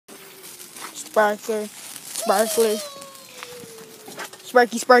Sparkler. Sparkler.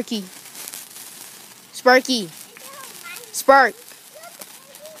 Sparky Sparky. Sparky. Spark.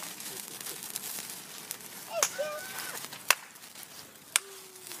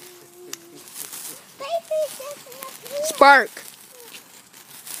 Spark.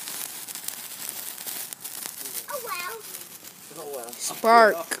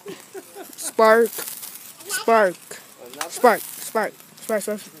 Spark. Spark. Spark. Spark. Spark. Spark.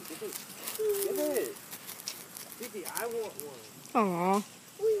 Spark. I want one. Aww.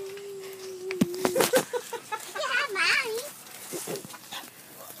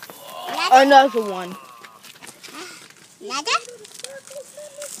 Another one.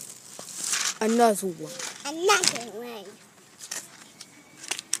 Another one. Another one.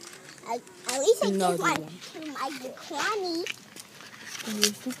 At least I give one to my granny.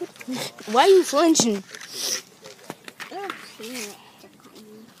 Why are you flinching?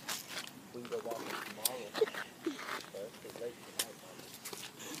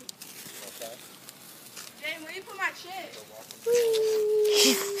 Jane, where you put my chips?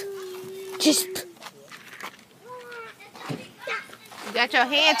 Just. You got your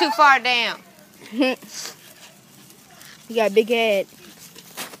hand too far down. You got a big head.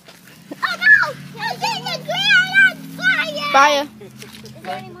 Oh no! I get the ground on fire! Fire.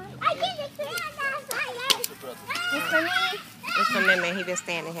 I get the ground on fire! It's for me. It's for me, man. He been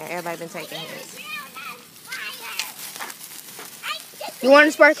standing here. Everybody been taking his. You want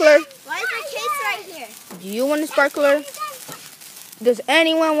a sparkler? Why is the case right here? Do you want a sparkler? Does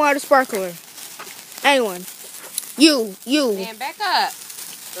anyone want a sparkler? Anyone? You. Man, back up.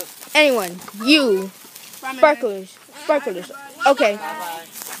 Anyone? You. Sparklers. Sparklers. Okay.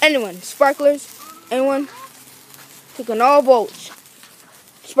 Anyone? Sparklers? Anyone? Taking all votes.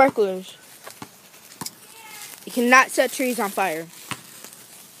 Sparklers. You cannot set trees on fire.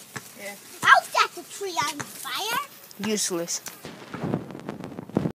 I'll set the tree on fire. Useless.